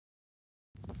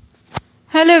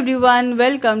Hello everyone,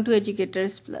 welcome to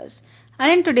Educators Plus.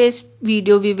 And in today's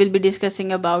video we will be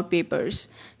discussing about papers.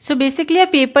 So basically a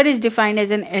paper is defined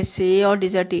as an essay or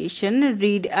dissertation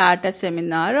read at a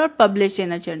seminar or published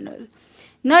in a journal.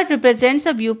 Now it represents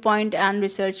a viewpoint and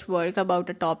research work about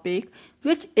a topic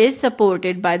which is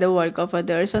supported by the work of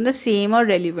others on the same or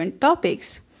relevant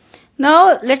topics.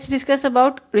 Now let's discuss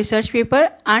about research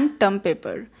paper and term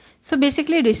paper. So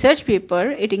basically research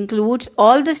paper, it includes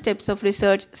all the steps of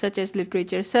research such as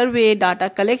literature survey, data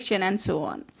collection and so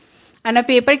on. And a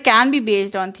paper can be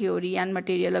based on theory and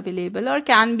material available or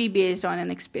can be based on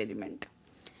an experiment.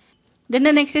 Then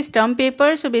the next is term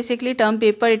paper. So basically term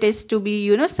paper, it is to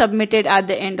be submitted at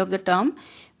the end of the term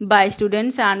by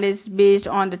students and is based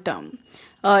on the term.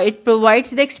 It provides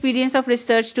the experience of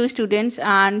research to students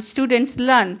and students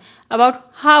learn about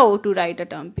how to write a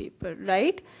term paper,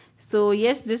 right? So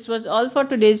yes, this was all for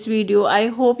today's video. I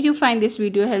hope you find this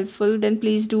video helpful. Then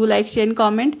please do like, share and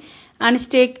comment and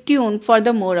stay tuned for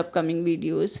the more upcoming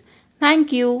videos.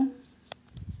 Thank you.